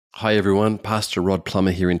Hi everyone, Pastor Rod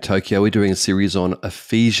Plummer here in Tokyo. We're doing a series on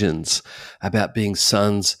Ephesians about being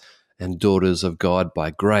sons and daughters of God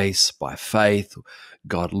by grace, by faith.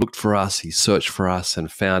 God looked for us, He searched for us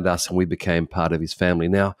and found us, and we became part of His family.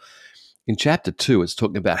 Now, in chapter 2, it's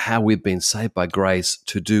talking about how we've been saved by grace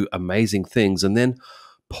to do amazing things. And then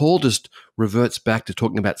Paul just reverts back to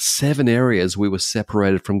talking about 7 areas we were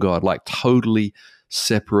separated from God, like totally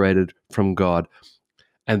separated from God.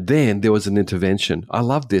 And then there was an intervention. I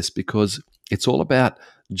love this because it's all about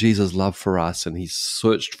Jesus' love for us, and He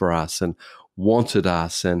searched for us and wanted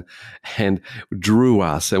us and drew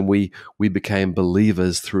us, and we became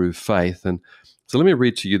believers through faith. And so let me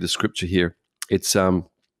read to you the scripture here. It's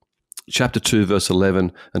chapter 2, verse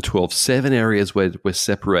 11 and 12. 7 areas where we're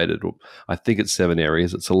separated. I think it's 7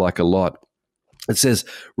 areas. It's like a lot. It says,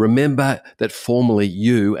 remember that formerly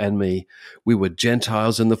you and me, we were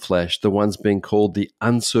Gentiles in the flesh, the ones being called the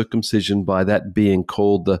uncircumcision by that being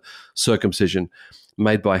called the circumcision,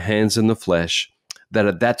 made by hands in the flesh, that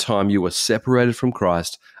at that time you were separated from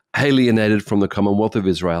Christ, alienated from the commonwealth of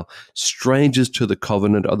Israel, strangers to the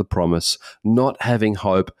covenant of the promise, not having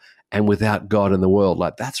hope, and without God in the world.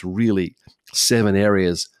 Like, that's really 7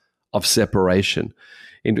 areas of separation.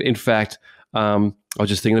 In fact, I was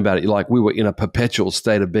just thinking about it, like we were in a perpetual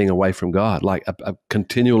state of being away from God, like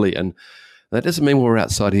continually. And that doesn't mean we're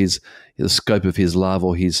outside the scope of His love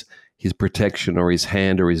or His protection or His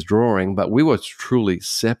hand or His drawing, but we were truly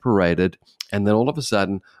separated. And then all of a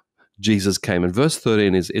sudden, Jesus came. And verse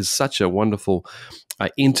 13 is such a wonderful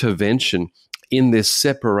intervention in this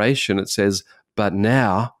separation. It says, but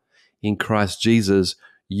now in Christ Jesus,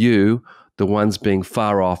 you, the ones being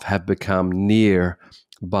far off, have become near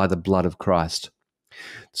by the blood of Christ.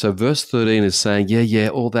 So verse 13 is saying,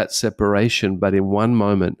 all that separation, but in one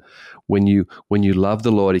moment, when you love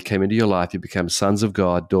the Lord, He came into your life, you became sons of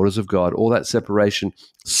God, daughters of God, all that separation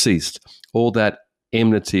ceased. All that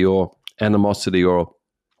enmity or animosity or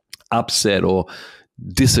upset or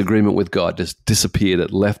disagreement with God just disappeared.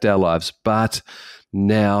 It left our lives. But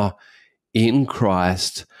now in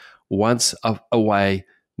Christ, once away,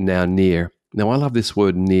 now near. Now I love this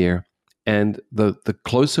word near. And the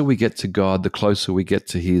closer we get to God, the closer we get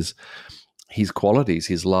to His qualities,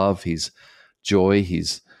 His love, His joy,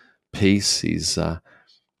 His peace. It's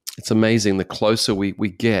amazing. The closer we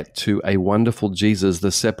get to a wonderful Jesus,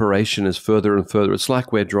 the separation is further and further. It's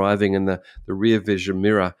like we're driving in the rear vision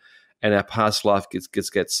mirror, and our past life gets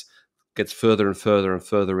further and further and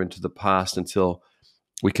further into the past until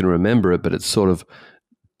we can remember it, but it's sort of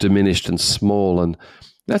diminished and small. And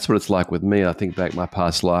that's what it's like with me. I think back my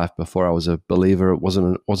past life before I was a believer. It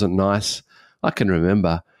wasn't nice. I can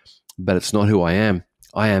remember, but it's not who I am.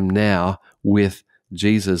 I am now with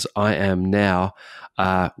Jesus. I am now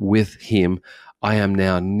with Him. I am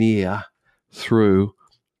now near through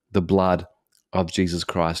the blood of Jesus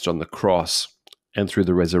Christ on the cross and through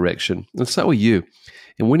the resurrection. And so are you.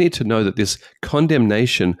 And we need to know that this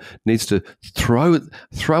condemnation needs to throw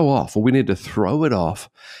off, or we need to throw it off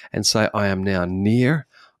and say, I am now near.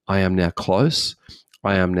 I am now close.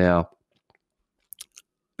 I am now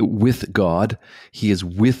with God. He is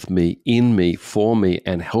with me, in me, for me,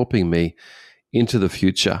 and helping me into the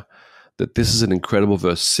future. That this is an incredible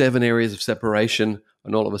verse. 7 areas of separation,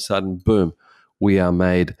 and all of a sudden, boom, we are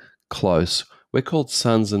made close. We're called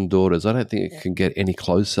sons and daughters. I don't think it can get any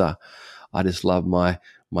closer. I just love my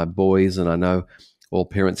boys, and I know all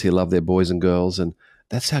parents here love their boys and girls, and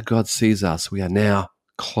that's how God sees us. We are now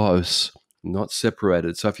close, not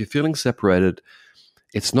separated. So if you're feeling separated,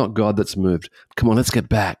 it's not God that's moved. Come on, let's get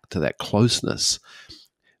back to that closeness.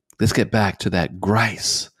 Let's get back to that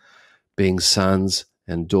grace, being sons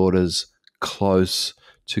and daughters close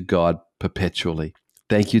to God perpetually.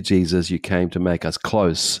 Thank you, Jesus. You came to make us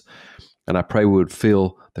close. And I pray we would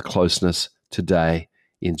feel the closeness today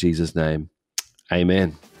in Jesus' name.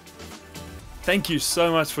 Amen. Thank you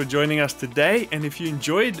so much for joining us today. And if you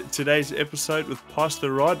enjoyed today's episode with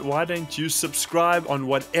Pastor Rod, why don't you subscribe on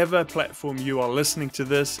whatever platform you are listening to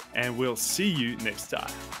this, and we'll see you next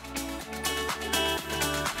time.